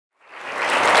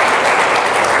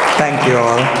Thank you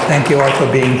all. Thank you all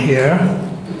for being here.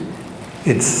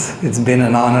 It's been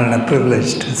an honor and a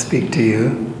privilege to speak to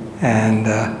you, and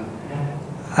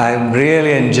I've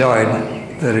really enjoyed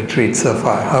the retreat so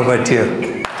far. How about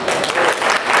you?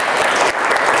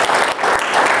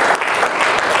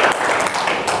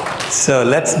 So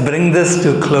let's bring this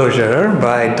to closure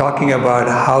by talking about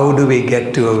how do we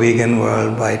get to a vegan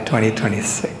world by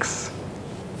 2026.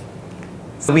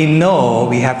 So we know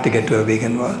we have to get to a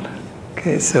vegan world.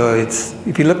 Okay, so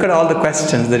if you look at all the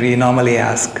questions that we normally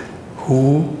ask,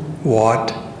 who,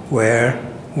 what, where,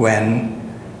 when,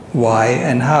 why,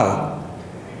 and how,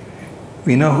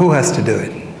 we know who has to do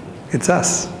it. It's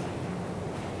us.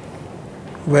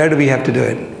 Where do we have to do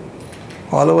it?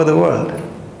 All over the world.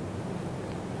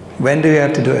 When do we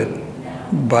have to do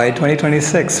it? By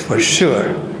 2026, for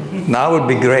sure. Now would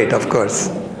be great, of course.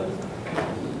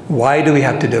 Why do we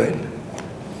have to do it?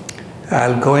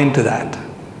 I'll go into that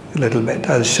a little bit.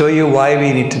 I'll show you why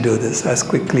we need to do this as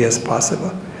quickly as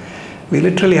possible. We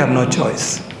literally have no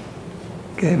choice.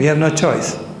 Okay, we have no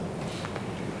choice.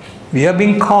 We are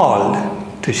being called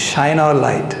to shine our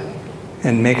light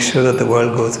and make sure that the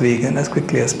world goes vegan as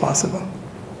quickly as possible.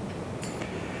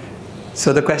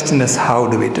 So the question is, how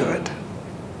do we do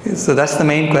it? So that's the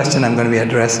main question I'm going to be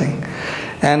addressing.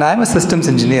 And I'm a systems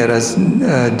engineer, as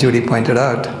Judy pointed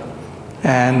out.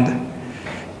 And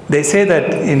they say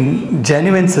that in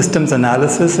genuine systems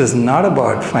analysis is not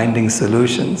about finding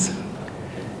solutions.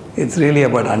 It's really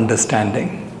about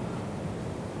understanding.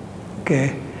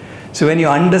 Okay? So when you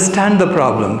understand the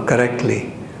problem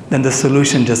correctly, then the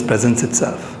solution just presents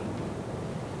itself.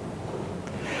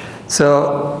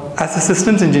 So as a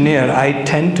systems engineer, I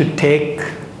tend to take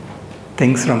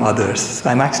things from others.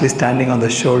 I'm actually standing on the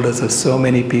shoulders of so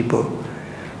many people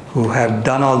who have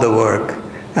done all the work,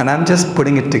 and I'm just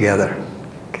putting it together.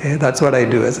 Okay? That's what I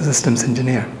do as a systems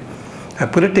engineer. I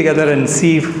put it together and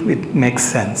see if it makes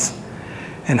sense.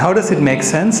 And how does it make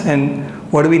sense, and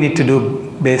what do we need to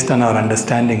do based on our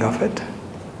understanding of it?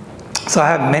 So I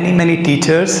have many, many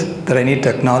teachers that I need to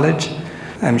acknowledge.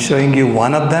 I'm showing you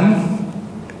one of them.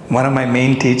 One of my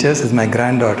main teachers is my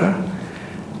granddaughter.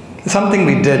 Something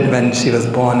we did when she was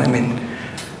born. I mean,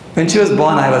 when she was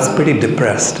born, I was pretty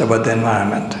depressed about the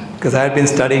environment because I had been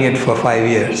studying it for 5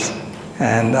 years.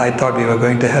 And I thought we were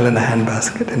going to hell in a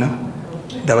handbasket, you know.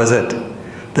 That was it.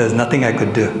 There's nothing I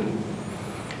could do.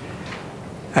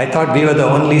 I thought we were the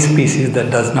only species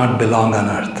that does not belong on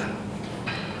Earth.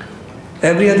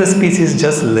 Every other species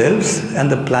just lives and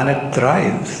the planet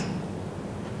thrives.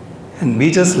 And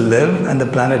we just live and the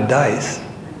planet dies.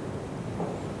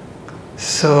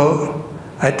 So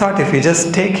I thought if we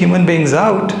just take human beings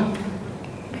out,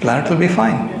 the planet will be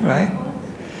fine, right?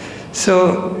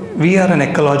 So we are an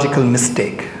ecological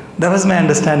mistake. That was my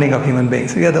understanding of human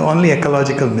beings. We are the only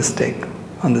ecological mistake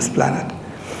on this planet.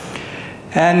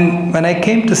 And when I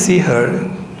came to see her,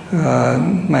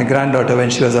 my granddaughter, when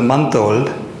she was a month old,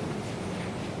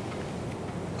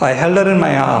 I held her in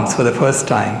my arms for the first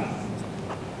time.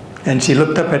 And she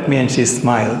looked up at me and she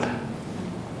smiled.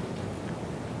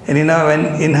 And you know,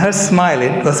 when in her smile,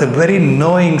 it was a very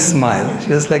knowing smile. She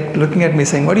was like looking at me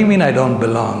saying, "What do you mean I don't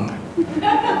belong?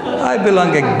 I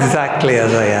belong exactly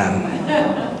as I am.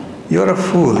 You're a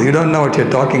fool. You don't know what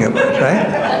you're talking about, right?"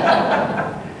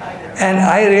 And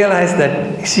I realized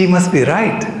that she must be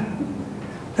right,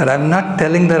 that I'm not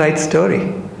telling the right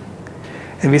story.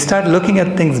 And we start looking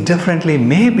at things differently.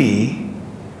 Maybe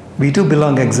we do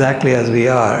belong exactly as we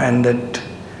are, and that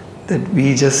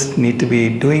we just need to be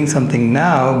doing something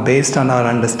now based on our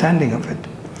understanding of it.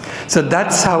 So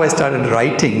that's how I started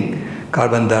writing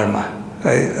Carbon Dharma.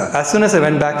 As soon as I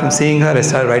went back from seeing her, I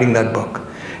started writing that book.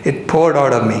 It poured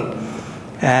out of me.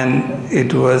 And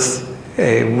it was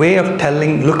a way of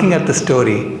looking at the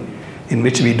story in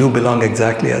which we do belong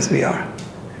exactly as we are.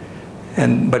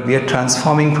 But we are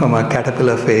transforming from a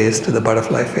caterpillar phase to the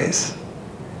butterfly phase.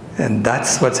 And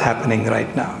that's what's happening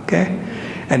right now, okay?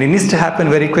 And it needs to happen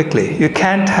very quickly. You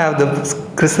can't have the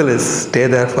chrysalis stay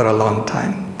there for a long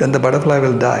time. Then the butterfly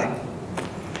will die.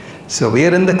 So we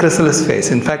are in the chrysalis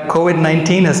phase. In fact,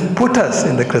 COVID-19 has put us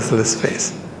in the chrysalis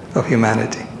phase of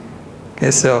humanity.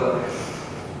 Okay,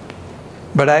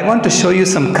 but I want to show you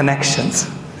some connections.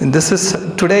 And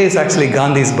today is actually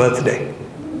Gandhi's birthday.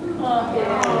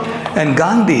 And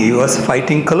Gandhi was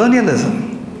fighting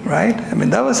colonialism, right? I mean,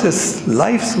 that was his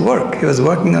life's work. He was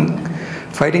working on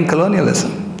fighting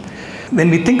colonialism. When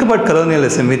we think about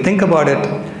colonialism, we think about it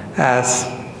as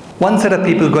one set of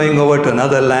people going over to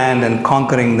another land and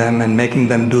conquering them and making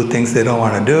them do things they don't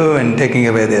want to do and taking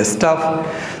away their stuff.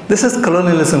 This is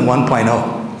colonialism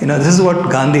 1.0. You know, this is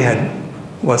what Gandhi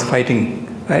was fighting,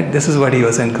 right? This is what he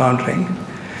was encountering.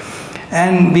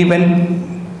 And we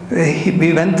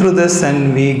went through this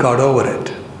and we got over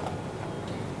it.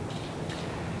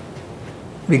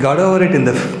 We got over it in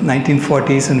the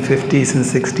 1940s and 50s and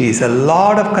 60s. A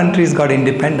lot of countries got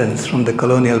independence from the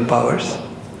colonial powers.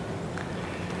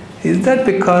 Is that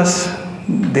because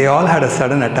they all had a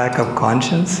sudden attack of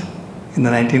conscience in the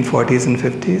 1940s and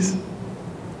 50s?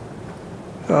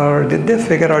 Or did they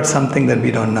figure out something that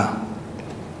we don't know?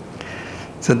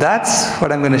 So that's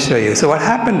what I'm going to show you. So what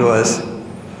happened was,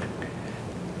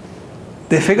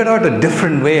 they figured out a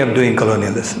different way of doing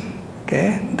colonialism.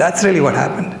 Okay? That's really what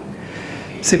happened.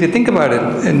 So if you think about it,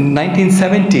 in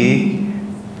 1970,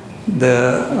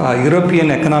 the European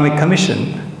Economic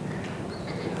Commission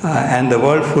and the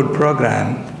World Food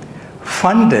Program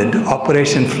funded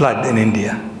Operation Flood in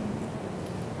India.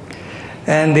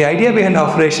 And the idea behind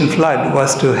Operation Flood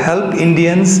was to help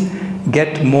Indians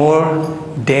get more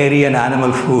dairy and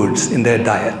animal foods in their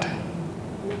diet.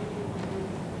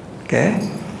 Okay?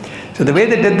 So the way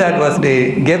they did that was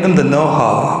they gave them the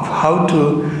know-how of how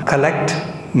to collect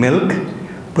milk,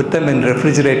 put them in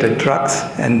refrigerated trucks,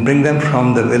 and bring them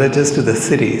from the villages to the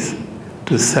cities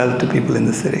to sell to people in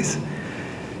the cities.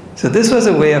 So this was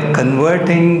a way of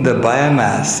converting the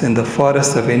biomass in the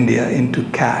forests of India into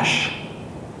cash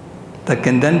that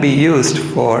can then be used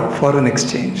for foreign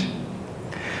exchange.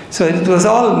 So it was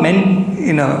all meant,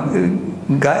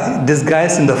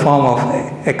 disguised in the form of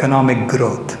economic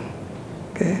growth.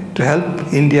 Okay? To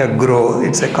help India grow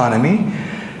its economy,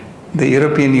 the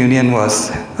European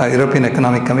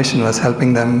Economic Commission was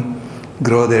helping them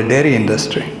grow their dairy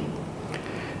industry.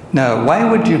 Now, why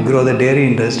would you grow the dairy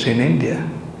industry in India?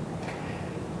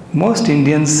 Most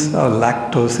Indians are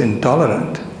lactose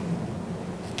intolerant.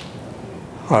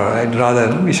 Or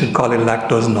we should call it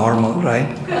lactose normal, right?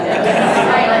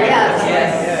 Yes.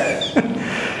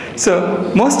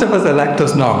 So most of us are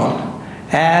lactose normal.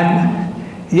 And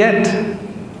yet,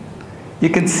 you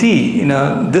can see,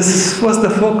 this was the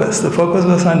focus. The focus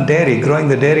was on dairy, growing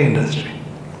the dairy industry.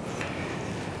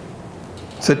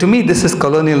 So to me, this is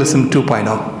colonialism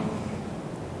 2.0.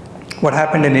 What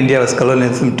happened in India was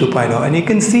colonialism 2.0. And you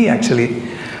can see, actually,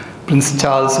 Prince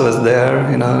Charles was there,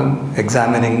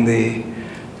 examining the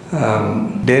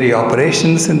dairy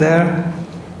operations in there.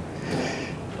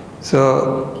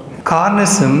 So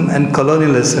carnism and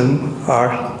colonialism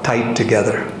are tied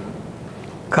together.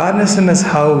 Carnism is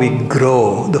how we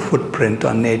grow the footprint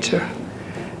on nature.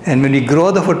 And when we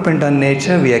grow the footprint on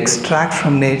nature, we extract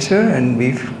from nature and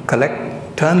we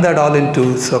turn that all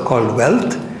into so-called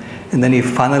wealth, and then we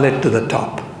funnel it to the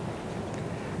top.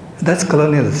 That's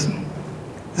colonialism.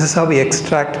 This is how we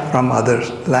extract from other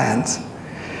lands.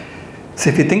 So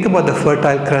if you think about the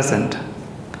Fertile Crescent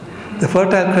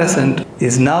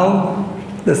is now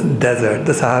this desert,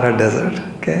 the Sahara Desert.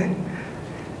 Okay?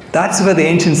 That's where the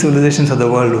ancient civilizations of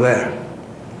the world were.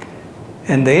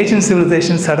 And the ancient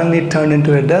civilization suddenly turned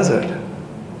into a desert.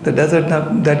 The desert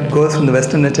that goes from the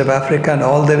western edge of Africa and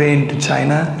all the way into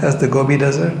China as the Gobi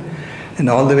Desert, and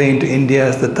all the way into India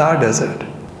as the Thar Desert.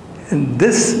 And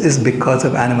this is because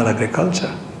of animal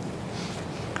agriculture.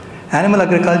 Animal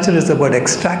agriculture is about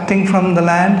extracting from the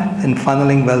land and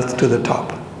funneling wealth to the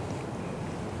top.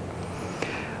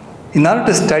 In order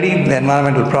to study the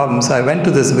environmental problems, I went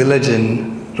to this village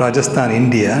in Rajasthan,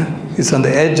 India. It's on the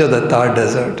edge of the Thar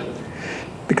Desert.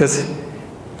 Because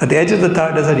at the edge of the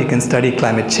Thar Desert, you can study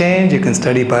climate change, you can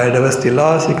study biodiversity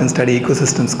loss, you can study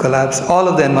ecosystems collapse, all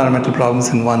of the environmental problems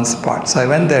in one spot. So I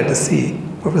went there to see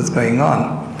what was going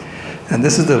on. And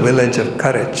this is the village of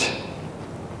Courage.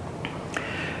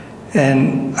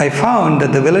 And I found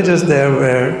that the villagers there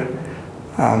were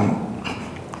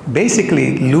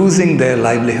basically losing their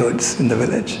livelihoods in the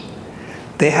village.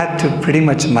 They had to pretty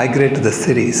much migrate to the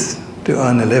cities to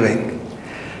earn a living.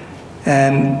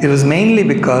 And it was mainly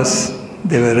because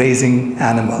they were raising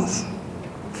animals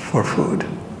for food.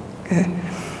 Okay?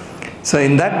 So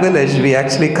in that village, we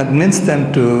actually convinced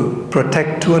them to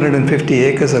protect 250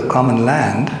 acres of common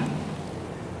land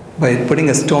by putting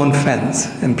a stone fence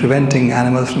and preventing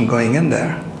animals from going in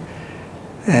there.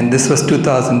 And this was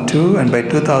 2002, and by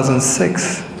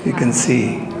 2006, you can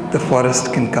see the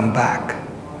forest can come back.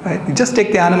 Right? You just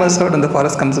take the animals out and the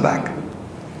forest comes back.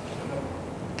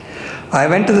 I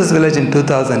went to this village in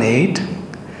 2008.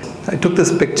 I took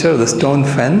this picture of the stone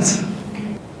fence.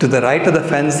 To the right of the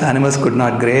fence, animals could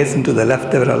not graze, and to the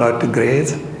left, they were allowed to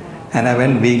graze. And I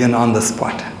went vegan on the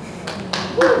spot.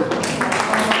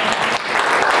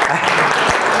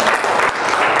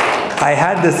 I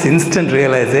had this instant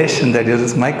realization that it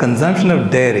was my consumption of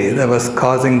dairy that was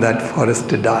causing that forest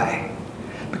to die.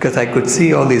 Because I could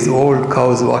see all these old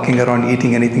cows walking around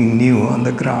eating anything new on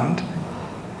the ground.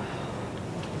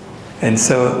 And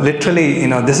so literally,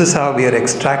 this is how we are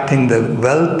extracting the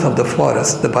wealth of the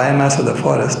forest, the biomass of the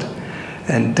forest,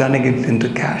 and turning it into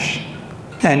cash.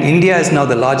 And India is now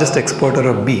the largest exporter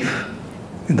of beef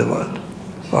in the world,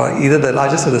 or either the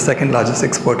largest or the second largest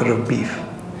exporter of beef.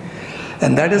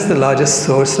 And that is the largest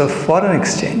source of foreign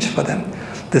exchange for them.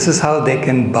 This is how they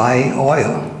can buy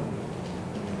oil.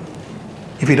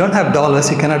 If you don't have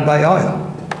dollars, you cannot buy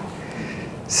oil.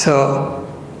 So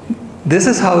this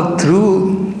is how,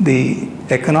 through the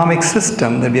economic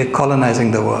system, that we are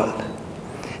colonizing the world.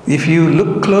 If you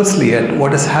look closely at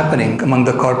what is happening among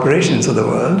the corporations of the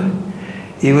world,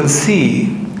 you will see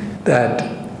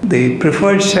that the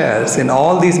preferred shares in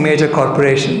all these major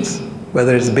corporations,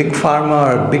 whether it's big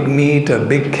pharma or big meat or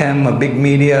big chem or big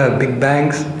media or big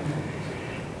banks,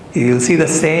 you will see the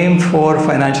same 4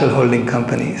 financial holding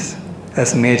companies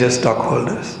as major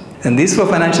stockholders. And these 4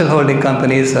 financial holding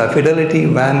companies are Fidelity,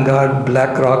 Vanguard,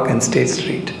 BlackRock, and State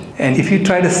Street. And if you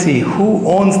try to see who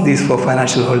owns these 4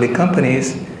 financial holding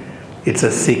companies, it's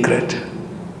a secret.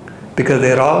 Because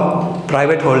they're all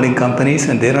private holding companies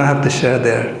and they don't have to share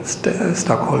their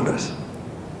stockholders.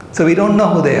 So we don't know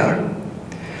who they are.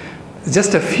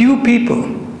 Just a few people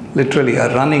literally are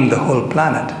running the whole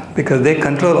planet because they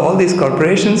control all these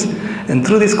corporations, and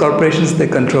through these corporations they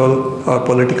control our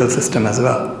political system as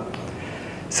well.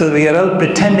 So we are all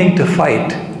pretending to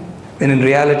fight, when in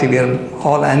reality we are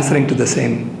all answering to the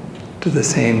same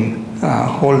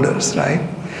holders, right?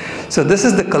 So this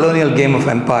is the colonial game of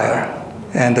empire,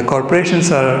 and the corporations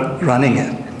are running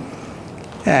it.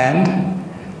 And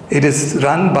it is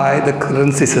run by the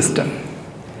currency system.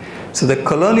 So the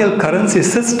colonial currency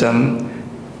system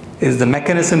is the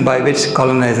mechanism by which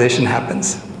colonization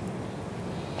happens.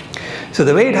 So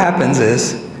the way it happens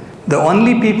is, the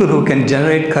only people who can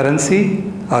generate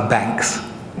currency are banks.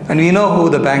 And we know who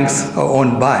the banks are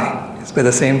owned by. It's by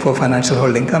the same 4 financial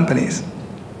holding companies.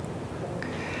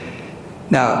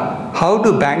 Now, how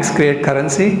do banks create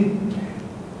currency?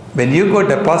 When you go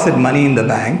deposit money in the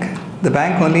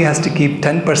bank only has to keep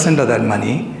 10% of that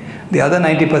money. The other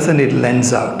 90% it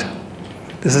lends out.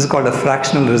 This is called a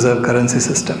fractional reserve currency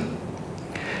system.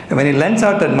 And when it lends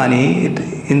out that money, it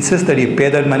insists that you pay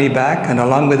that money back, and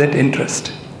along with it,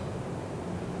 interest.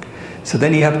 So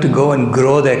then you have to go and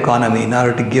grow the economy in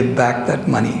order to give back that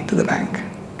money to the bank.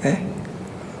 Okay?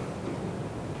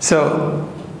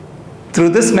 So through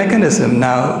this mechanism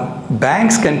now,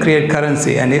 banks can create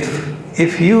currency, and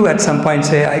if you at some point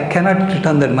say, I cannot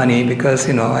return that money because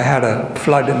I had a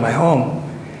flood in my home,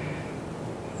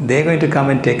 they're going to come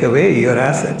and take away your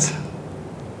assets.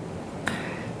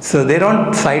 So they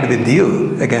don't side with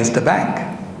you against the bank.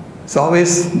 The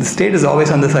state is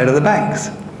always on the side of the banks.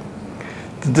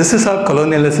 This is how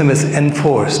colonialism is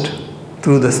enforced,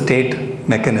 through the state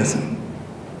mechanism.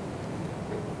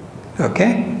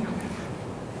 Okay?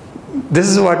 This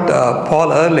is what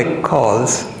Paul Ehrlich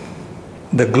calls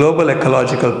the global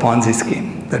ecological Ponzi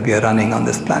scheme that we are running on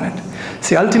this planet.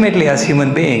 See, ultimately as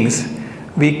human beings,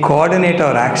 we coordinate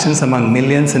our actions among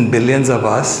millions and billions of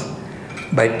us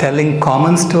by telling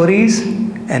common stories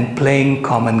and playing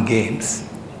common games.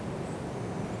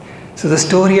 So the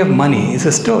story of money is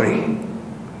a story,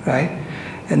 right?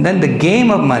 And then the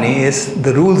game of money is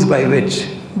the rules by which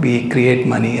we create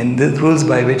money and the rules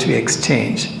by which we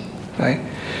exchange, right?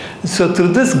 So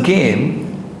through this game,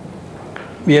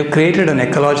 we have created an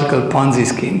ecological Ponzi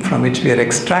scheme from which we are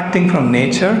extracting from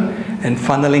nature and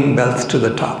funneling wealth to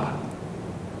the top.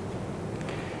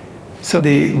 So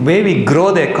the way we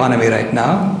grow the economy right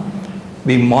now,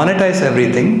 we monetize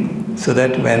everything so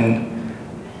that when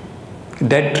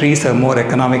dead trees have more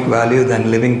economic value than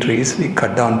living trees, we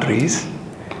cut down trees.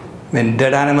 When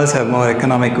dead animals have more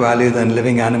economic value than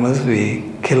living animals,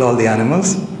 we kill all the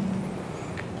animals.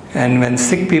 And when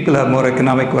sick people have more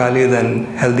economic value than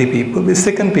healthy people, we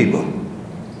sicken people.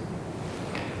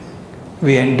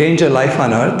 We endanger life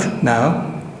on Earth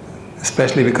now,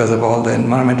 especially because of all the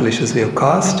environmental issues we have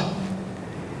caused.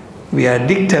 We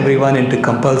addict everyone into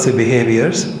compulsive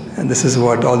behaviors, and this is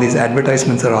what all these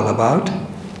advertisements are all about.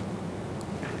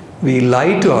 We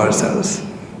lie to ourselves.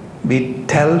 We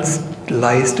tell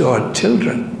lies to our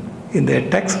children in their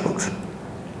textbooks.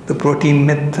 The protein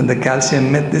myth and the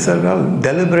calcium myth, these are all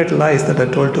deliberate lies that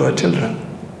are told to our children.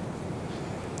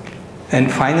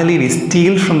 And finally, we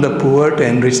steal from the poor to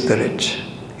enrich the rich.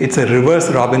 It's a reverse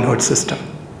Robin Hood system.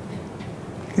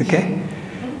 Okay?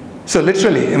 So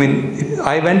literally,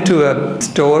 I went to a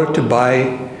store to buy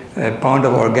a pound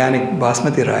of organic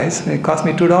basmati rice, and it cost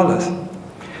me $2.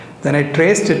 Then I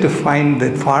traced it to find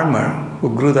the farmer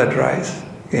who grew that rice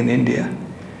in India.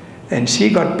 And she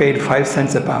got paid 5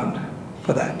 cents a pound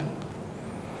for that.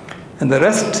 And the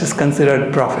rest is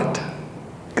considered profit.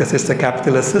 Because it's a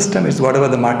capitalist system, it's whatever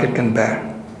the market can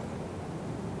bear.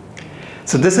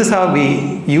 So this is how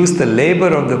we use the labor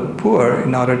of the poor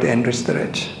in order to enrich the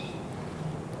rich.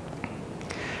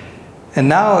 And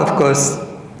now, of course,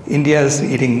 India is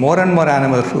eating more and more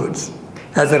animal foods.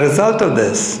 As a result of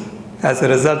this, as a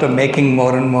result of making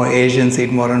more and more Asians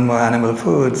eat more and more animal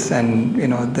foods, and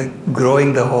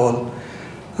growing the whole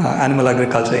animal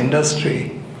agriculture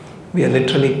industry, we are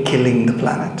literally killing the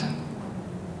planet.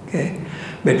 Okay?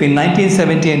 Between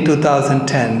 1970 and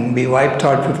 2010, we wiped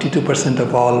out 52%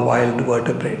 of all wild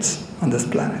vertebrates on this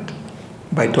planet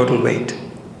by total weight.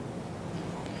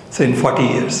 So in 40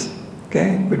 years,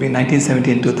 okay, between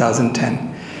 1970 and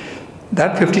 2010.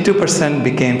 That 52%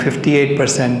 became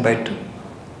 58% by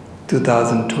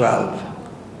 2012.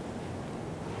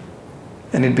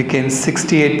 And it became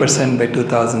 68% by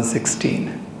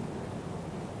 2016.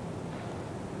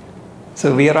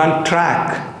 So we are on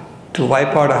track to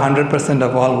wipe out 100%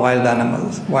 of all wild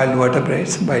animals, wild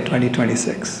vertebrates by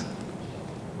 2026.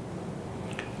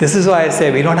 This is why I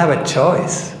say we don't have a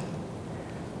choice.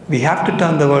 We have to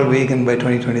turn the world vegan by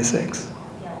 2026.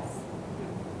 Yes.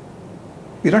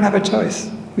 We don't have a choice.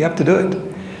 We have to do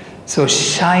it. So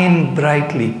shine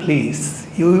brightly, please.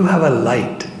 You have a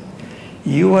light.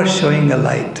 You are showing a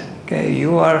light. Okay?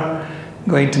 You are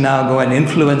going to now go and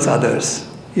influence others.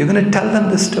 You're going to tell them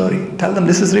this story. Tell them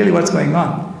this is really what's going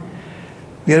on.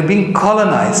 We are being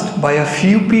colonized by a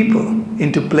few people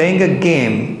into playing a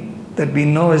game that we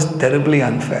know is terribly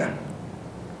unfair.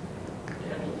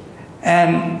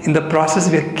 And in the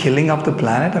process, we are killing off the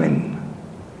planet. I mean,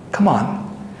 come on.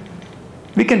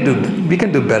 We can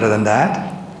do better than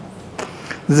that.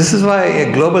 This is why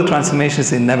a global transformation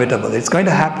is inevitable. It's going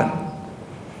to happen.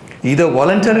 Either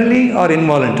voluntarily or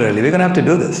involuntarily. We're going to have to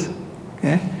do this.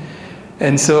 Okay?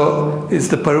 And so it's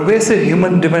the pervasive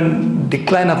human-driven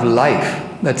decline of life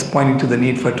that's pointing to the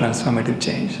need for transformative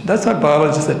change. That's what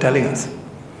biologists are telling us.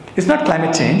 It's not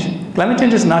climate change. Climate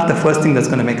change is not the first thing that's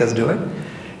going to make us do it.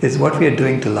 It's what we are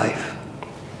doing to life.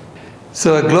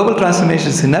 So a global transformation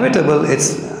is inevitable.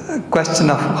 It's a question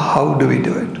of how do we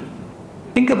do it.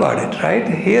 Think about it, right?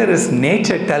 Here is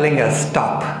nature telling us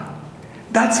stop.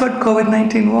 That's what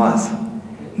COVID-19 was.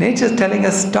 Nature is telling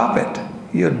us stop it.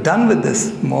 You're done with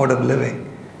this mode of living.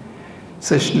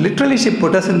 So literally she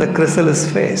put us in the chrysalis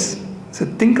phase. So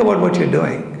think about what you're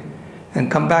doing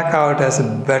and come back out as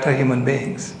better human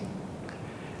beings.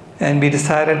 And we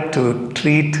decided to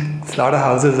treat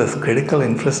slaughterhouses as critical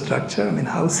infrastructure. I mean,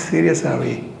 how serious are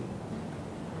we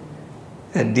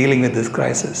at dealing with this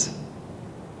crisis?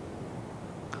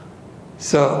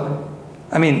 So,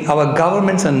 I mean, our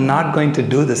governments are not going to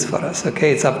do this for us,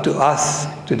 okay? It's up to us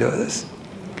to do this.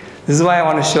 This is why I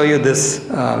want to show you this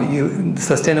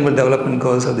Sustainable Development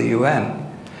Goals of the UN.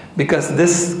 Because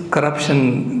this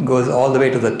corruption goes all the way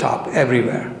to the top,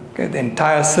 everywhere. Okay? The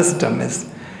entire system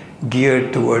is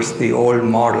geared towards the old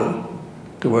model,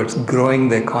 towards growing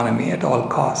the economy at all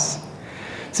costs.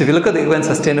 So if you look at the UN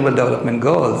Sustainable Development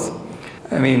Goals,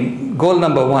 I mean, goal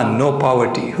number 1, no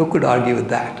poverty. Who could argue with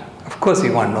that? Of course we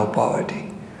want no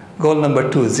poverty. Goal number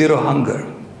 2, zero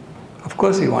hunger. Of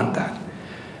course we want that.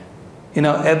 You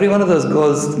know, every one of those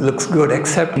goals looks good,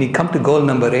 except when you come to goal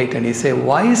number 8 and you say,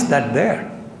 why is that there?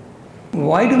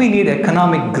 Why do we need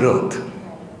economic growth?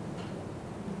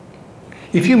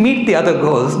 If you meet the other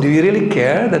goals, do you really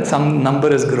care that some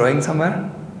number is growing somewhere?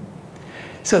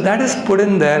 So that is put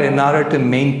in there in order to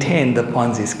maintain the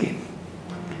Ponzi scheme.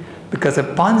 Because a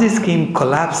Ponzi scheme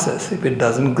collapses if it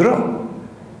doesn't grow.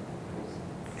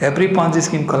 Every Ponzi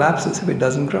scheme collapses if it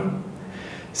doesn't grow.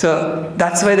 So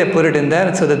that's why they put it in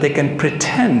there, so that they can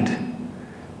pretend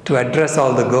to address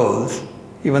all the goals,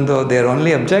 even though their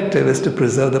only objective is to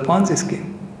preserve the Ponzi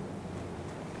scheme.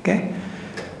 Okay?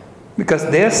 Because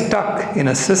they're stuck in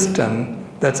a system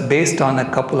that's based on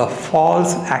a couple of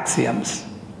false axioms.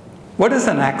 What is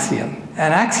an axiom?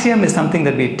 An axiom is something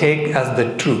that we take as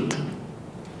the truth.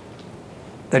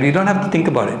 That we don't have to think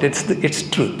about it. It's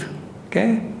truth.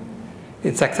 Okay?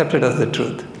 It's accepted as the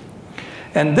truth.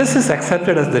 And this is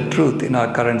accepted as the truth in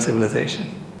our current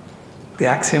civilization. The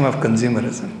axiom of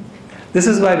consumerism. This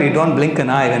is why we don't blink an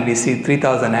eye when we see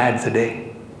 3,000 ads a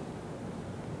day.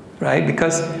 Right?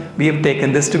 Because we have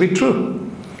taken this to be true.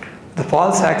 The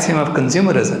false axiom of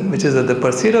consumerism, which is that the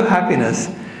pursuit of happiness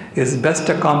is best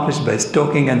accomplished by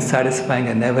stoking and satisfying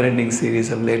a never-ending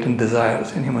series of latent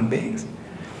desires in human beings.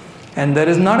 And there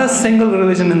is not a single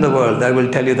religion in the world that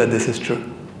will tell you that this is true.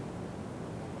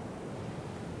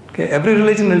 Okay? Every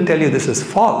religion will tell you this is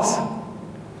false.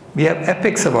 We have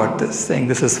epics about this, saying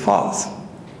this is false.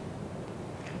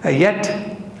 Yet,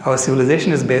 our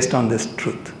civilization is based on this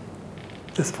truth.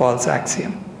 this false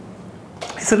axiom.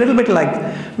 It's a little bit like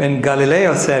when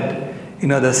Galileo said,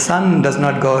 the sun does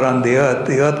not go around the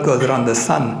earth goes around the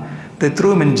sun. They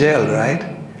threw him in jail,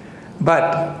 right?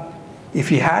 But if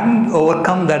he hadn't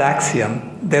overcome that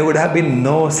axiom, there would have been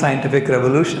no scientific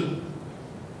revolution.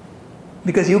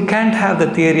 Because you can't have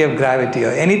the theory of gravity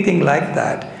or anything like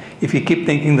that if you keep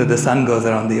thinking that the sun goes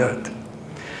around the earth.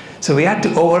 So we had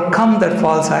to overcome that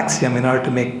false axiom in order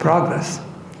to make progress.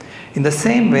 In the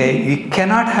same way, we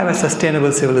cannot have a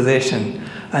sustainable civilization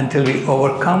until we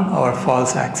overcome our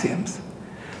false axioms.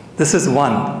 This is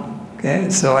one. Okay?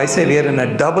 So I say we are in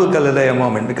a double Galileo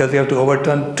moment because we have to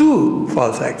overturn two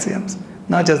false axioms,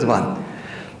 not just one.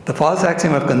 The false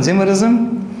axiom of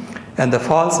consumerism and the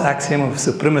false axiom of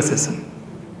supremacism.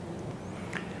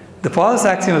 The false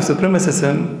axiom of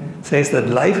supremacism says that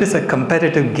life is a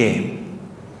competitive game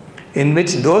in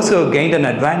which those who have gained an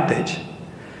advantage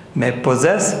may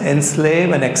possess,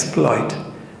 enslave, and exploit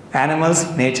animals,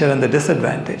 nature, and the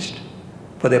disadvantaged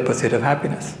for their pursuit of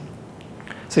happiness.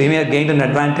 So you may have gained an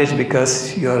advantage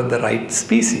because you're the right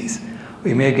species. Or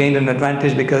you may have gained an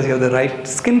advantage because you have the right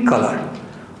skin color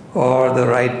or the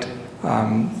right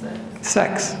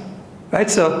sex. Right?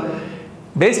 So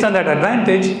based on that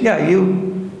advantage, yeah,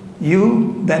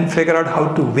 you then figure out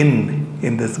how to win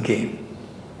in this game.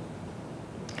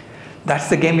 That's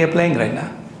the game you're playing right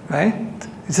now. Right?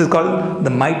 This is called the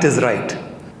might is right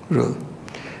rule.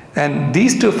 And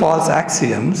these two false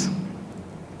axioms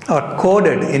are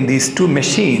coded in these two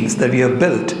machines that we have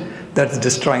built that's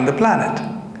destroying the planet.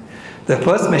 The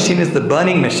first machine is the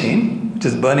burning machine, which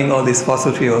is burning all these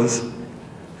fossil fuels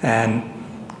and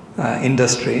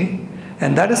industry.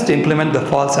 And that is to implement the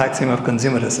false axiom of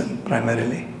consumerism,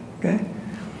 primarily. Okay?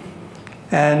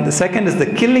 And the second is the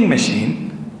killing machine,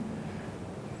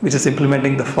 which is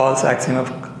implementing the false axiom of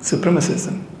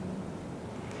supremacism.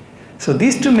 So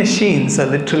these two machines are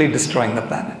literally destroying the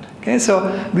planet. Okay? So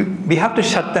we have to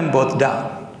shut them both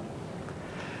down.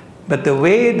 But the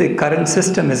way the current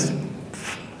system is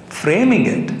framing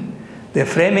it, they're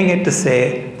framing it to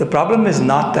say the problem is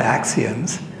not the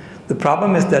axioms. The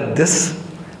problem is that this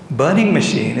burning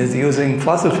machine is using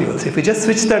fossil fuels. If we just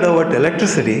switch that over to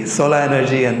electricity, solar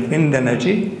energy and wind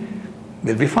energy,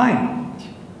 we'll be fine.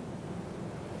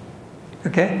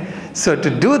 Okay? So to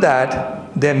do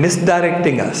that, they're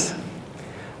misdirecting us.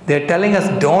 They're telling us,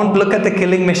 don't look at the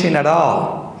killing machine at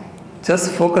all.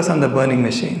 Just focus on the burning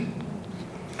machine.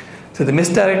 So they're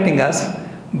misdirecting us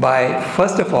by,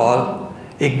 first of all,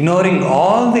 ignoring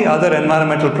all the other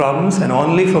environmental problems and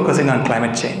only focusing on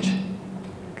climate change.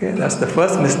 Okay? That's the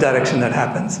first misdirection that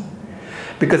happens.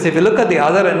 Because if you look at the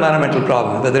other environmental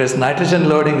problems, whether it's nitrogen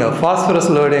loading or phosphorus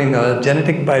loading or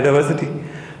genetic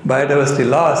biodiversity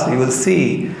loss, you will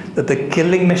see that the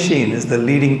killing machine is the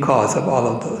leading cause of all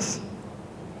of those.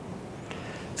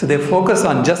 So they focus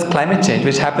on just climate change,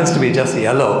 which happens to be just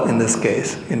yellow in this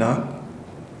case.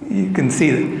 You can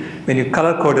see when you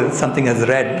color coded something as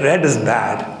red, red is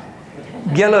bad.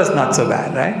 Yellow is not so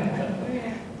bad, right?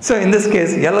 So in this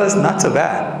case, yellow is not so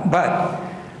bad, but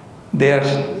they are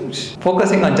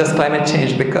focusing on just climate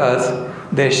change because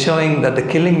they're showing that the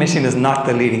killing machine is not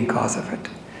the leading cause of it.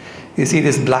 You see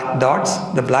these black dots?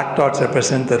 The black dots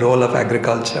represent the role of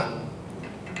agriculture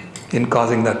in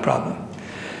causing that problem.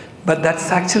 But that's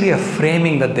actually a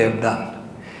framing that they've done.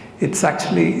 It's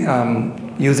actually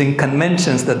using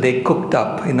conventions that they cooked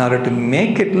up in order to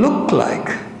make it look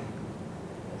like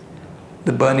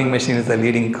the burning machine is the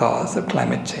leading cause of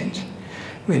climate change.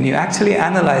 When you actually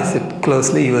analyze it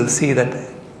closely, you will see that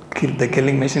the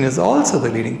killing machine is also the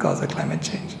leading cause of climate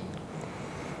change.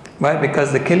 Why?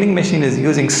 Because the killing machine is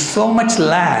using so much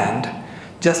land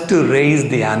just to raise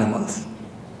the animals.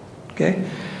 Okay?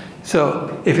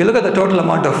 So, if you look at the total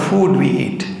amount of food we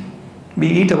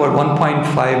eat about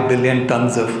 1.5 billion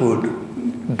tons of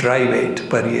food, dry weight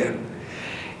per year.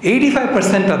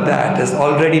 85% of that is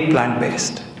already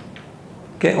plant-based.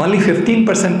 Okay? Only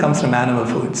 15% comes from animal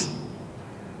foods.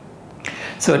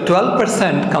 So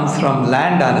 12% comes from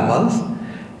land animals,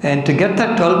 and to get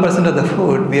that 12% of the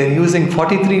food, we are using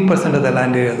 43% of the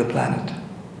land area of the planet.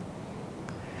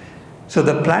 So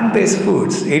the plant-based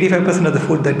foods, 85% of the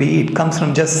food that we eat comes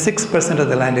from just 6% of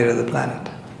the land area of the planet.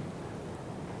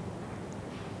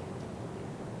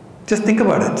 Just think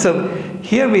about it. So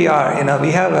here we are,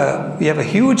 we have a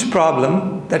huge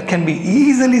problem that can be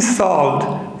easily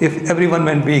solved if everyone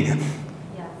went vegan.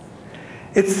 Yes.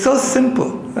 It's so simple,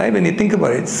 right? When you think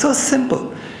about it, it's so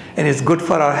simple. And it's good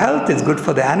for our health, it's good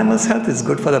for the animals' health, it's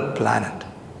good for the planet.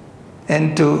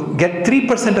 And to get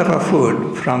 3% of our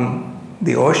food from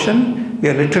the ocean, we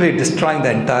are literally destroying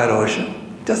the entire ocean.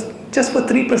 Just for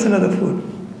 3% of the food.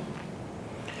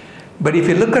 But if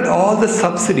you look at all the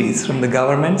subsidies from the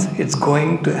governments, it's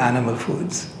going to animal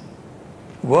foods.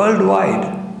 Worldwide,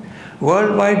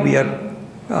 we are,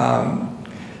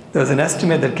 there was an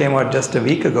estimate that came out just a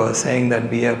week ago saying that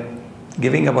we are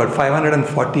giving about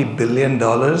 $540 billion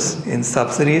in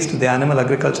subsidies to the animal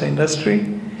agriculture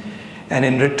industry. And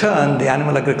in return, the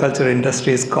animal agriculture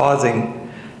industry is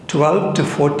causing $12 to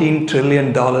 $14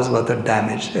 trillion worth of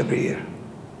damage every year.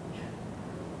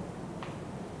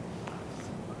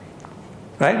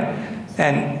 Right?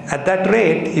 And at that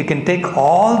rate, you can take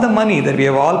all the money that we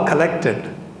have all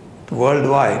collected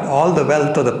worldwide, all the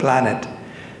wealth of the planet,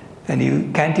 and you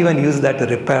can't even use that to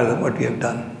repair what we have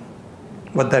done,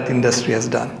 what that industry has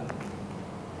done.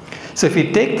 So if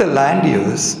you take the land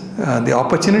use, the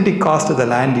opportunity cost of the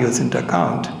land use into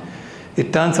account,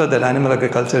 it turns out that animal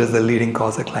agriculture is the leading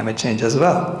cause of climate change as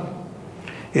well.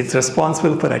 It's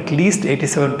responsible for at least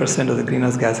 87% of the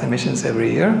greenhouse gas emissions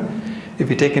every year, if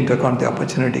you take into account the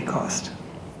opportunity cost.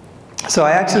 So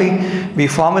we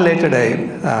formulated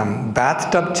a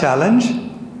bathtub challenge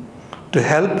to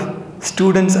help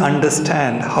students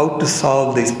understand how to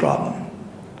solve this problem.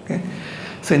 Okay?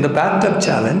 So in the bathtub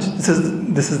challenge, this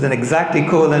is an exact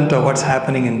equivalent of what's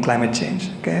happening in climate change.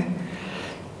 Okay?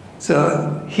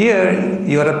 So here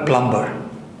you're a plumber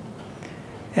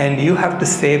and you have to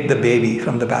save the baby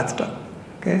from the bathtub.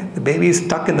 Okay? The baby is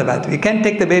stuck in the bathtub. You can't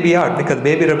take the baby out because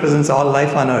baby represents all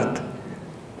life on earth.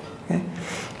 Okay?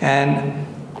 And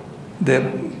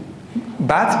the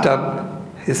bathtub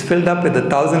is filled up with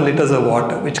 1,000 liters of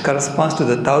water, which corresponds to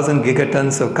the 1,000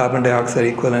 gigatons of carbon dioxide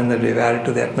equivalent that we've added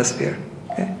to the atmosphere.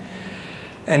 Okay?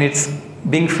 And it's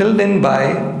being filled in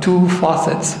by two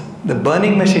faucets. The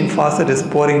burning machine faucet is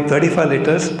pouring 35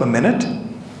 liters per minute,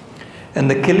 and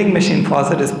the killing machine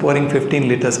faucet is pouring 15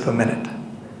 liters per minute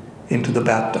into the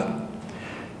bathtub.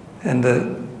 And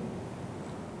the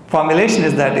formulation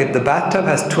is that if the bathtub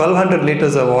has 1,200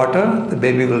 liters of water, the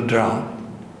baby will drown.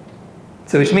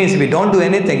 So which means if we don't do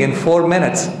anything, in 4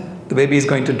 minutes, the baby is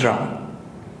going to drown.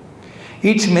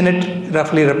 Each minute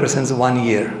roughly represents 1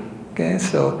 year. Okay,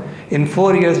 so in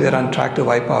 4 years, we are on track to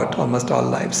wipe out almost all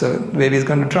life. So the baby is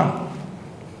going to drown.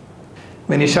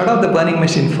 When you shut off the burning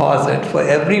machine faucet, for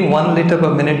every 1 liter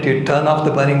per minute you turn off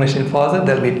the burning machine faucet,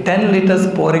 there will be 10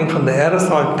 liters pouring from the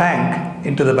aerosol tank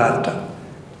into the bathtub.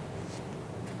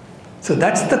 So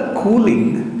that's the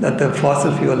cooling that the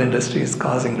fossil fuel industry is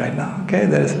causing right now. Okay,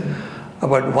 there's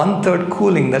about 1/3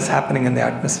 cooling that's happening in the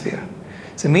atmosphere.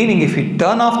 So meaning if you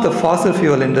turn off the fossil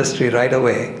fuel industry right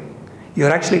away,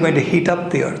 you're actually going to heat up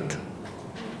the earth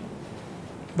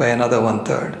by another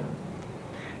 1/3.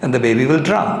 And the baby will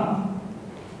drown.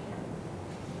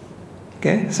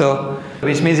 Okay, so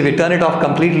which means if you turn it off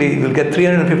completely, you'll get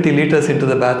 350 liters into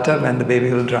the bathtub and the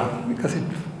baby will drown because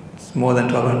it's more than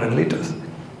 1,200 liters.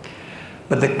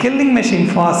 But the killing machine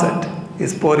faucet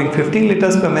is pouring 15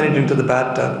 liters per minute into the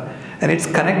bathtub and it's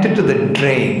connected to the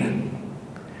drain.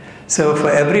 So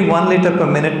for every 1 liter per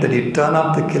minute that you turn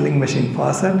off the killing machine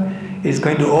faucet, it's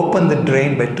going to open the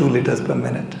drain by 2 liters per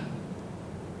minute.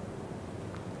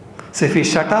 So if you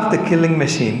shut off the killing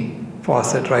machine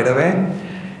faucet right away,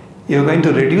 you're going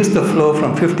to reduce the flow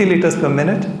from 50 liters per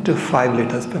minute to 5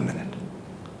 liters per minute.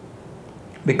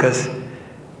 Because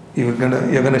you're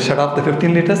going to shut off the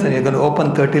 15 liters and you're going to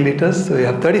open 30 liters. So you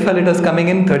have 35 liters coming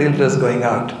in, 30 liters going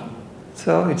out.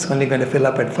 So it's only going to fill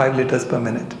up at 5 liters per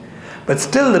minute. But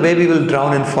still the baby will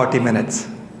drown in 40 minutes.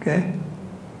 Okay?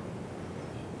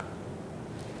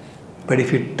 But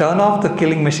if you turn off the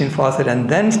killing machine faucet and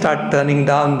then start turning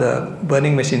down the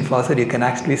burning machine faucet, you can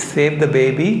actually save the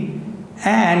baby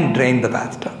and drain the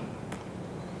bathtub.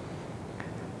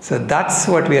 So that's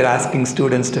what we are asking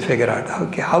students to figure out.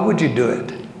 Okay, how would you do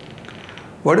it?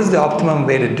 What is the optimum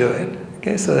way to do it?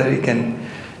 Okay, so that you can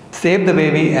save the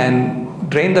baby and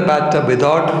drain the bathtub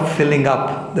without filling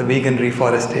up the vegan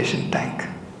reforestation tank.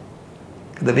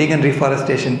 The vegan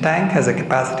reforestation tank has a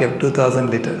capacity of 2,000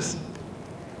 liters.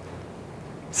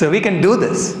 So we can do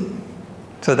this.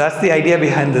 So that's the idea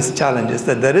behind this challenge, is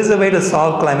that there is a way to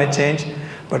solve climate change,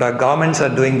 but our governments are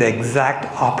doing the exact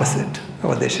opposite of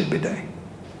what they should be doing.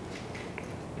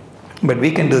 But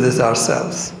we can do this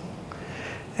ourselves.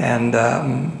 And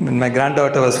when my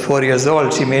granddaughter was 4 years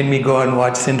old, she made me go and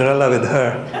watch Cinderella with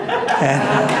her.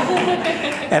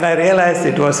 And I realized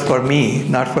it was for me,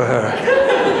 not for her.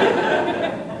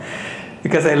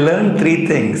 Because I learned 3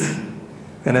 things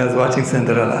when I was watching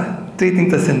Cinderella. 3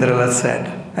 things that Cinderella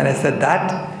said. And I said,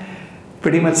 that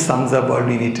pretty much sums up what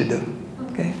we need to do.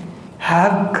 Okay?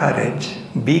 Have courage,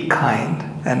 be kind,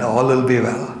 and all will be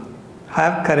well.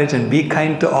 Have courage and be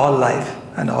kind to all life,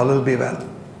 and all will be well.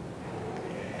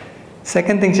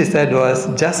 Second thing she said was,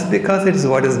 just because it is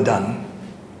what is done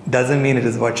doesn't mean it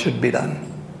is what should be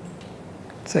done.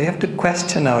 So you have to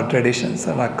question our traditions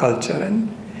and our culture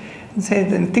and say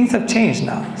that things have changed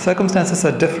now. Circumstances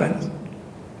are different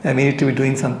and we need to be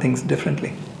doing some things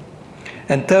differently.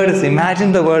 And third is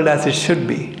imagine the world as it should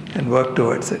be and work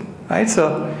towards it. Right?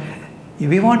 So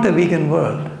we want a vegan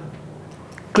world.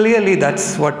 Clearly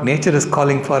that's what nature is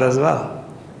calling for as well.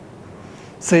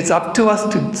 So it's up to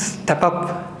us to step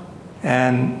up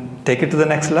and take it to the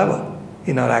next level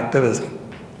in our activism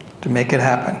to make it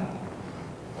happen.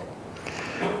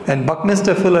 And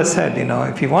Buckminster Fuller said,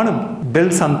 if you want to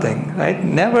build something, right,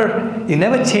 you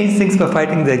never change things for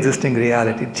fighting the existing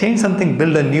reality. Change something,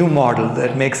 build a new model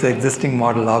that makes the existing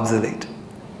model obsolete.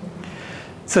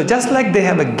 So just like they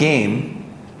have a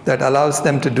game that allows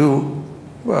them to do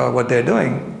what they're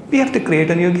doing, we have to create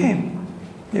a new game.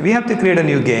 We have to create a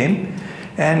new game,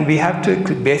 and we have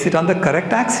to base it on the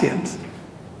correct axioms.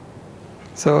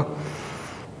 So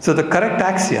the correct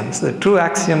axioms, the true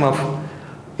axiom of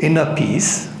inner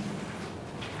peace,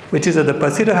 which is that the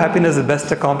pursuit of happiness is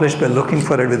best accomplished by looking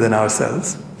for it within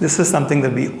ourselves. This is something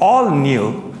that we all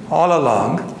knew all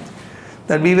along,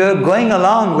 that we were going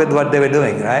along with what they were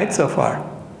doing, right, so far.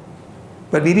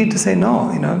 But we need to say no,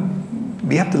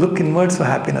 we have to look inwards for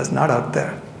happiness, not out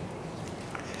there.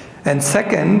 And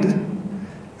second,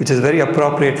 which is very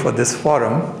appropriate for this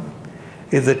forum,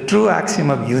 is the true axiom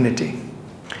of unity,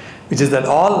 which is that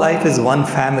all life is one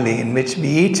family in which we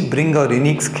each bring our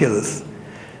unique skills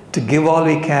to give all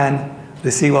we can,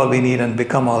 receive all we need, and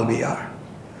become all we are.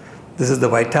 This is the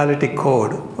vitality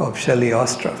code of Shelley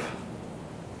Ostroff.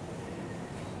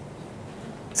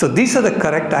 So these are the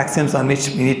correct axioms on which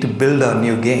we need to build our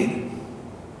new game.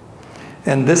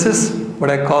 And this is what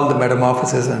I call the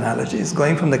metamorphosis analogy. It's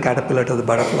going from the caterpillar to the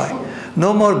butterfly.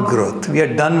 No more growth. We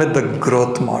are done with the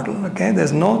growth model. Okay?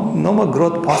 There's no more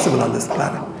growth possible on this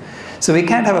planet. So we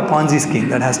can't have a Ponzi scheme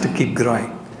that has to keep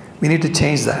growing. We need to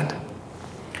change that.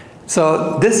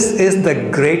 So this is the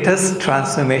greatest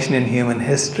transformation in human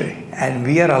history, and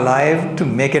we are alive to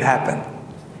make it happen.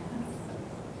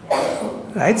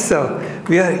 Right? So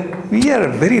we are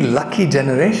a very lucky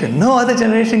generation. No other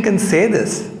generation can say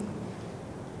this.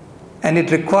 And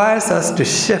it requires us to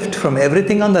shift from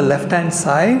everything on the left-hand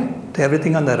side to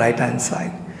everything on the right-hand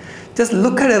side. Just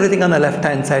look at everything on the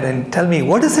left-hand side and tell me,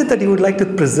 what is it that you would like to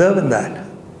preserve in that?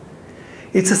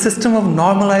 It's a system of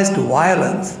normalized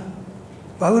violence.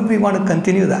 Why would we want to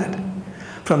continue that?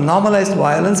 From normalized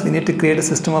violence, we need to create a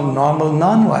system of normal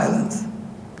non-violence.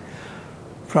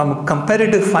 From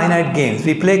competitive finite games,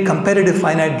 we play competitive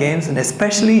finite games, and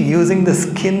especially using the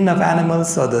skin of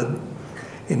animals or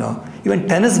even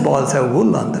tennis balls have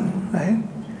wool on them, right?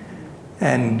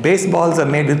 And baseballs are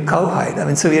made with cowhide. I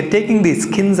mean, so we are taking these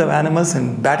skins of animals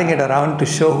and batting it around to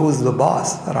show who's the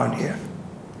boss around here.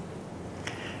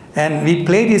 And we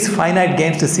play these finite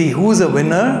games to see who's a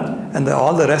winner and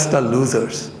all the rest are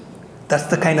losers. That's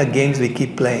the kind of games we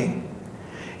keep playing.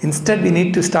 Instead, we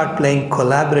need to start playing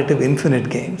collaborative infinite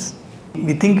games.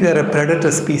 We think we are a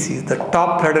predator species, the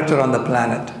top predator on the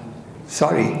planet.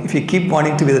 Sorry, if you keep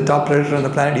wanting to be the top predator on the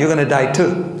planet, you're going to die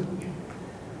too.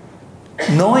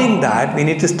 Knowing that, we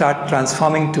need to start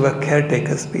transforming to a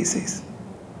caretaker species.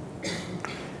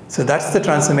 So that's the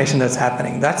transformation that's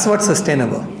happening. That's what's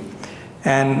sustainable.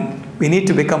 And we need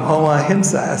to become Homo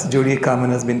ahimsa, as Judy Carmen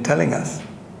has been telling us.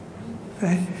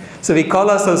 Right? So we call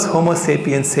ourselves Homo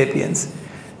sapiens sapiens.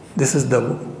 This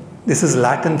is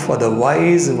Latin for the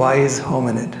wise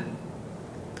hominid.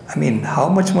 I mean, how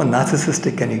much more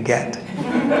narcissistic can you get?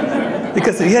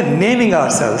 Because we are naming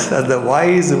ourselves as the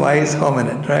wise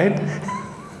hominid, right?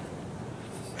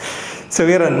 So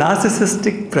we are a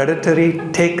narcissistic, predatory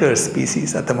taker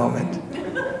species at the moment.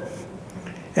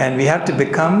 And we have to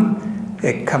become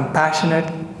a compassionate,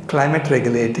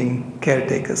 climate-regulating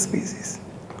caretaker species.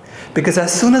 Because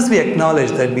as soon as we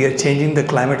acknowledge that we are changing the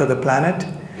climate of the planet,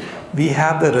 we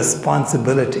have the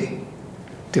responsibility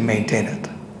to maintain it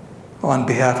on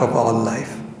behalf of all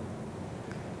life.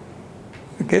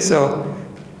 Okay, so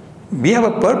we have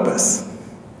a purpose.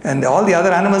 And all the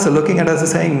other animals are looking at us and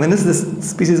saying, when is this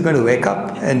species going to wake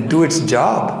up and do its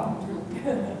job?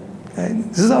 Right?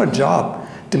 This is our job,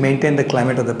 to maintain the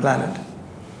climate of the planet.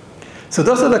 So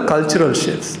those are the cultural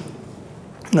shifts.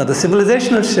 Now the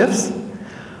civilizational shifts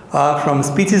are from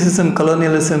speciesism,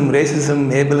 colonialism,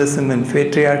 racism, ableism, and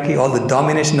patriarchy, all the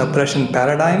domination oppression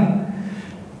paradigm,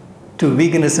 to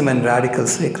veganism and radical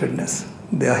sacredness,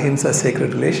 the ahimsa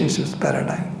sacred relationships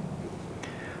paradigm.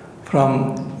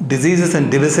 From diseases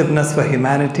and divisiveness for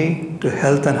humanity to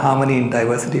health and harmony and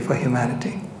diversity for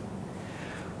humanity.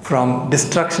 From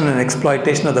destruction and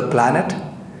exploitation of the planet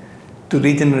to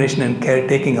regeneration and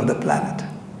caretaking of the planet.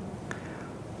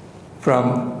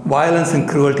 From violence and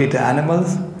cruelty to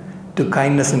animals, to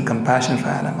kindness and compassion for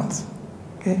animals.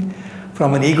 Okay?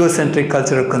 From an egocentric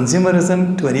culture of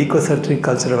consumerism to an ecocentric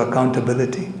culture of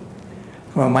accountability.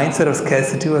 From a mindset of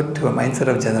scarcity to a mindset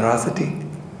of generosity.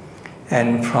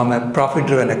 And from a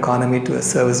profit-driven economy to a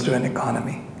service-driven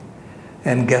economy.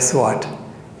 And guess what?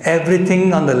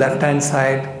 Everything on the left-hand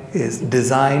side is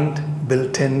designed,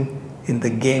 built in the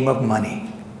game of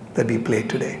money that we play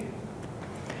today.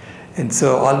 And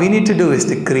so all we need to do is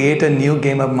to create a new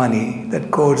game of money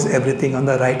that codes everything on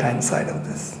the right-hand side of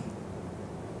this.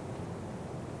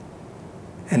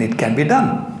 And it can be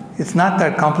done. It's not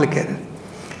that complicated.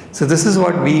 So this is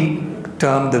what we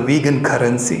term the vegan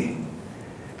currency.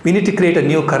 We need to create a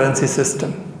new currency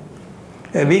system.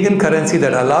 A vegan currency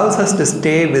that allows us to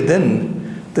stay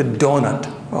within the donut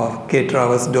of K.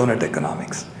 Traver's donut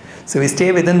economics. So we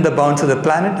stay within the bounds of the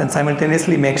planet and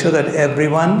simultaneously make sure that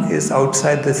everyone is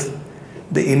outside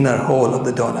the inner hole of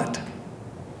the donut.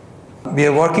 We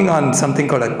are working on something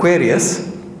called Aquarius,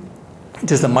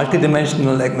 which is a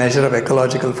multidimensional measure of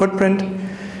ecological footprint.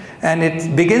 And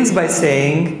it begins by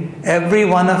saying, every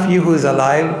one of you who is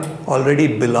alive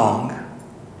already belong.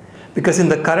 Because in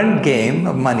the current game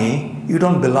of money, you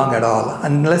don't belong at all,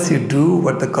 unless you do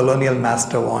what the colonial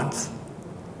master wants.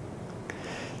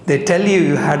 They tell you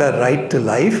you had a right to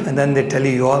life, and then they tell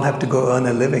you you all have to go earn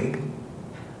a living.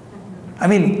 I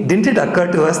mean, didn't it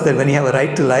occur to us that when you have a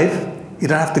right to life, you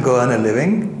don't have to go earn a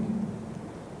living?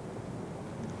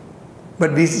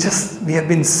 But we have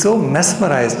been so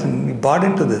mesmerized and we bought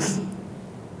into this.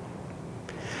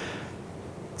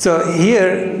 So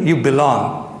here you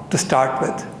belong to start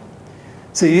with.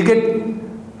 So you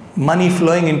get money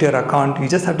flowing into your account, you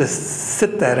just have to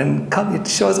sit there and it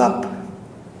shows up.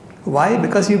 Why?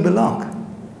 Because you belong.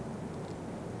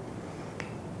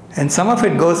 And some of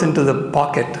it goes into the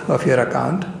pocket of your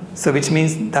account, so which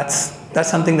means that's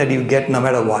something that you get no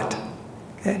matter what.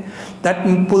 Okay?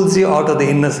 That pulls you out of the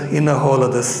inner hole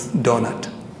of this donut.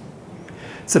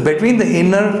 So between the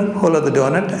inner hole of the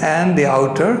donut and the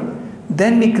outer,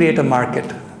 then we create a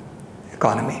market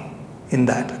economy in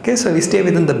that. Okay? So we stay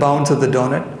within the bounds of the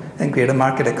donut and create a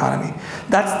market economy.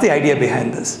 That's the idea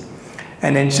behind this.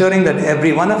 And ensuring that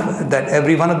every one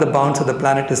of the bounds of the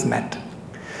planet is met.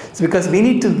 It's because we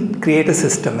need to create a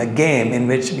system, a game in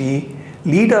which we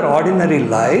lead our ordinary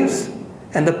lives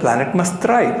and the planet must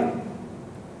thrive.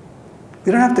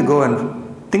 We don't have to go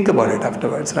and think about it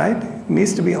afterwards, right? It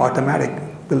needs to be automatic,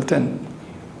 built in.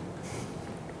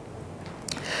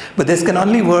 But this can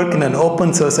only work in an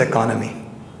open source economy,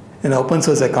 and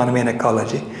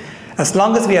ecology. As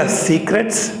long as we have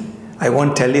secrets, I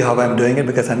won't tell you how I'm doing it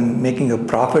because I'm making a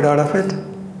profit out of it,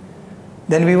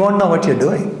 then we won't know what you're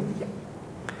doing.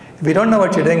 If we don't know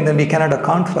what you're doing, then we cannot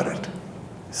account for it.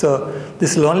 So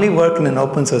this will only work in an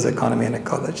open source economy and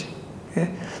ecology.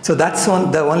 Okay? So that's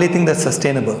the only thing that's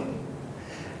sustainable.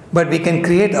 But we can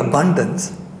create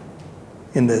abundance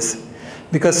in this.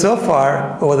 Because so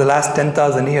far, over the last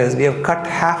 10,000 years, we have cut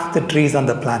half the trees on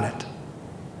the planet.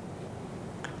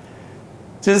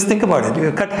 Just think about it. We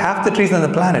have cut half the trees on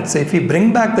the planet. So if we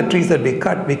bring back the trees that we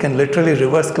cut, we can literally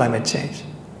reverse climate change.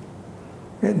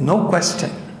 Okay? No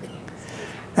question.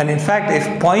 And in fact, if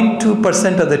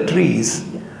 0.2% of the trees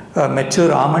are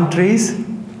mature almond trees,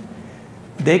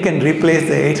 they can replace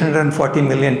the 840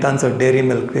 million tons of dairy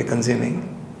milk we're consuming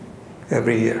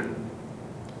every year.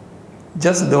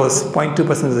 Just those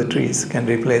 0.2% of the trees can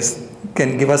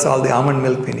give us all the almond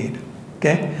milk we need.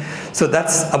 Okay? So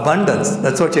that's abundance.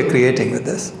 That's what you're creating with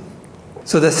this.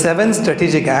 So the 7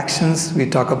 strategic actions we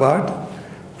talk about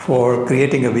for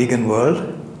creating a vegan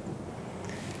world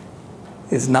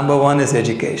is number 1 is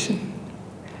education.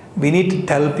 We need to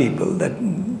tell people that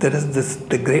there is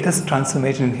the greatest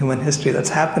transformation in human history that's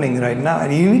happening right now,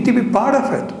 and you need to be part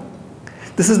of it.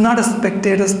 This is not a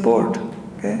spectator sport.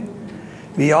 Okay?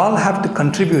 We all have to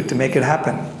contribute to make it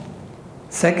happen.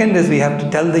 Second is we have to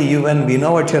tell the UN, we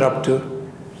know what you're up to.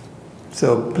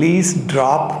 So please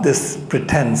drop this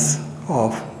pretense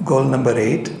of goal number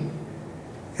 8,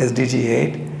 SDG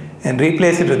 8, and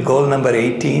replace it with goal number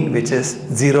 18, which is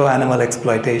zero animal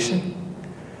exploitation.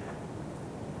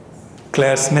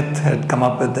 Claire Smith had come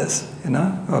up with this,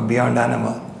 or Beyond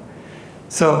Animal.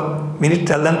 So we need to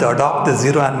tell them to adopt the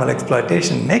zero animal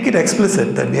exploitation. Make it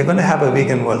explicit that we are going to have a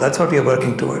vegan world. That's what we are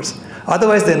working towards.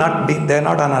 Otherwise, they're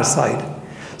not on our side.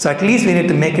 So at least we need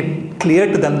to make it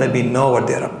clear to them that we know what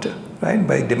they're up to, right?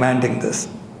 By demanding this.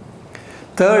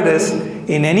 Third is,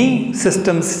 in any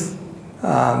systems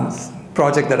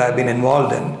project that I've been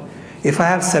involved in, if I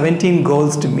have 17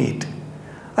 goals to meet,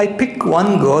 I pick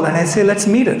one goal and I say, let's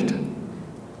meet it.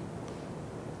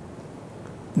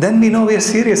 then we know we are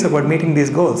serious about meeting these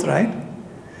goals, right?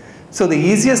 So the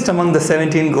easiest among the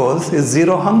 17 goals is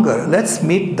zero hunger. Let's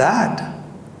meet that.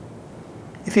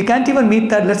 If you can't even meet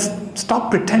that, let's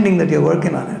stop pretending that you're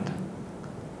working on it.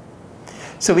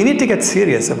 So we need to get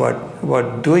serious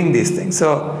about doing these things.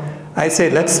 So I say,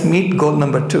 let's meet goal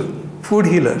number 2, food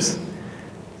healers.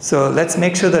 So let's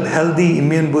make sure that healthy,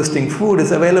 immune-boosting food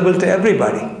is available to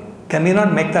everybody. Can we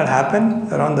not make that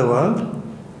happen around the world?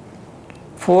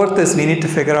 4th is we need to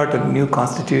figure out a new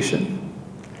constitution,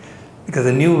 because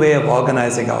a new way of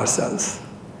organizing ourselves.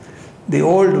 The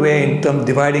old way in terms of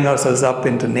dividing ourselves up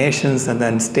into nations and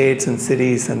then states and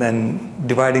cities and then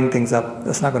dividing things up,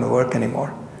 that's not going to work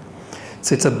anymore.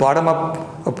 So it's a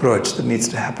bottom-up approach that needs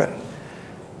to happen.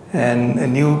 And a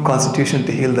new constitution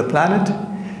to heal the planet.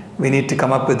 We need to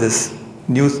come up with this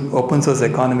new open source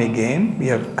economy game. We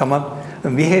have come up,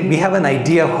 we have an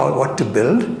idea of what to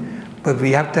build, but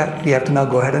we have to now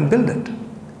go ahead and build it.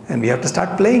 And we have to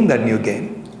start playing that new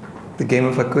game, the game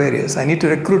of Aquarius. I need to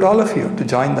recruit all of you to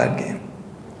join that game,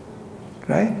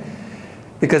 right?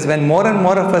 Because when more and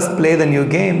more of us play the new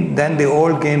game, then the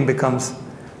old game becomes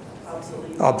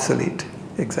obsolete.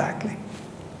 Exactly.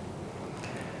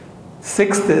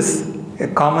 6th is a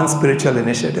common spiritual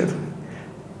initiative.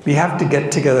 We have to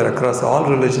get together across all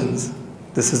religions.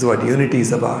 This is what unity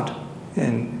is about.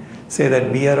 And say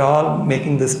that we are all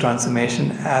making this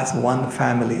transformation as one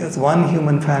family, as one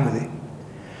human family.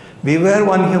 We were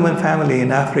one human family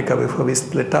in Africa before we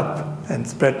split up and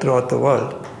spread throughout the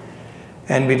world.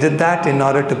 And we did that in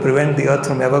order to prevent the earth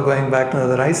from ever going back to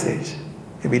another ice age.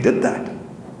 We did that.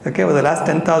 Okay, over the last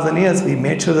 10,000 years, we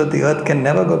made sure that the earth can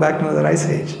never go back to another ice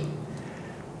age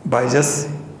by just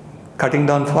cutting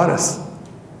down forests.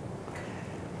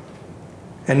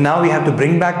 And now we have to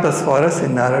bring back those forests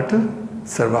in order to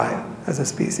survive as a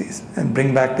species and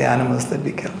bring back the animals that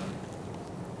we kill.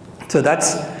 So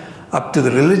that's up to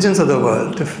the religions of the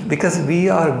world, because we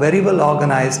are very well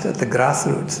organized at the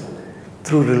grassroots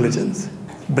through religions,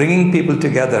 bringing people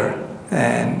together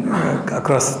and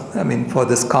across, for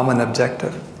this common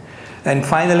objective. And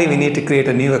finally, we need to create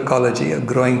a new ecology of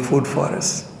growing food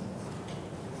forests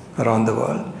around the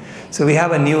world. So we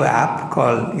have a new app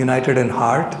called United in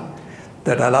Heart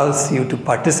that allows you to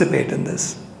participate in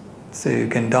this. So you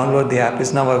can download the app.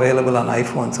 It's now available on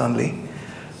iPhones only.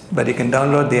 But you can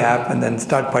download the app and then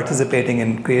start participating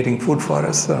in creating food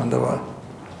forests around the world.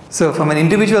 So from an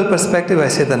individual perspective, I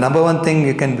say the number one thing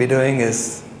you can be doing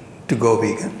is to go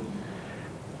vegan.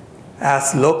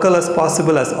 As local as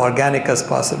possible, as organic as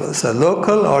possible. So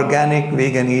local, organic,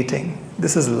 vegan eating.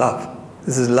 This is love.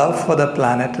 This is love for the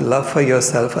planet, love for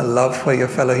yourself, and love for your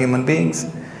fellow human beings,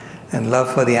 and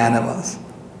love for the animals.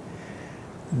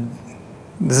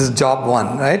 This is job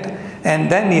 1, right?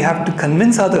 And then you have to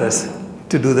convince others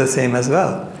to do the same as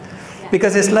well.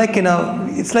 Because it's like,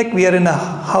 it's like we are in a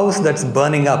house that's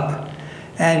burning up,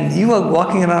 and you are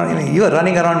walking around, you are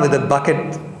running around with a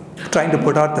bucket trying to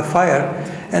put out the fire,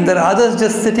 and there are others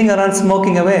just sitting around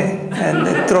smoking away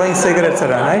and throwing cigarettes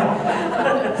around,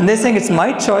 right? And they're saying, it's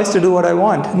my choice to do what I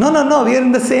want. No, no, no, we are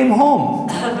in the same home.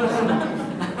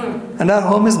 And our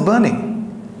home is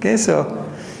burning. Okay, so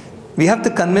we have to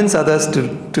convince others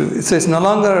to so it's no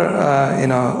longer,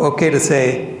 okay to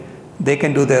say they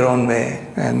can do their own way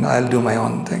and I'll do my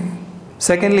own thing.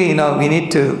 Secondly, we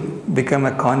need to become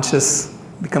conscious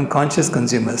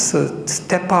consumers. So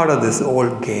step out of this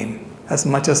old game as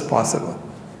much as possible.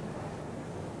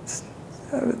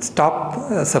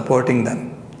 Stop supporting them.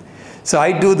 So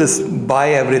I do this buy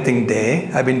everything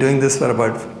day. I've been doing this for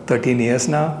about 13 years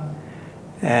now.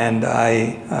 And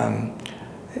I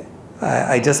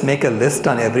just make a list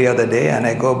on every other day and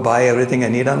I go buy everything I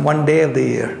need on one day of the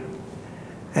year.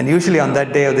 And usually on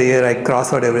that day of the year, I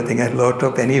cross out everything I load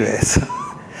up anyways.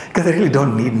 Because I really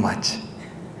don't need much.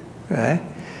 Right?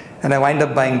 And I wind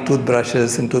up buying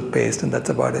toothbrushes and toothpaste, and that's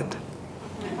about it.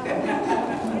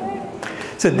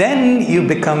 So then you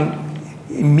become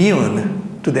immune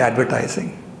to the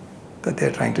advertising that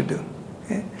they're trying to do.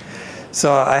 Okay?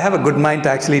 So I have a good mind to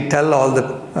actually tell all the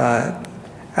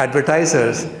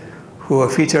advertisers who are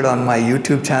featured on my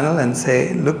YouTube channel and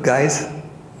say, look guys,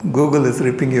 Google is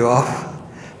ripping you off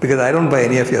because I don't buy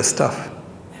any of your stuff.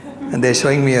 And they're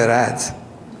showing me your ads.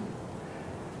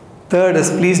 Third is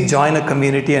please join a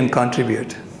community and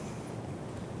contribute.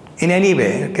 In any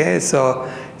way, okay? So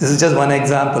this is just one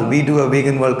example. We do a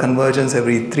Vegan World Convergence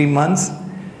every 3 months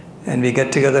and we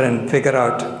get together and figure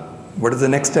out what is the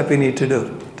next step we need to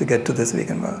do to get to this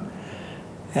vegan world.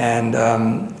 And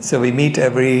so we meet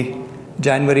every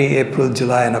January, April,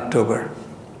 July, and October.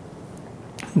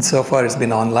 And so far it's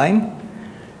been online.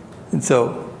 And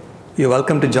so you're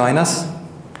welcome to join us.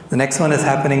 The next one is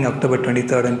happening October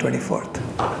 23rd and 24th.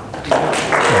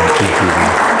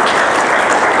 Thank you.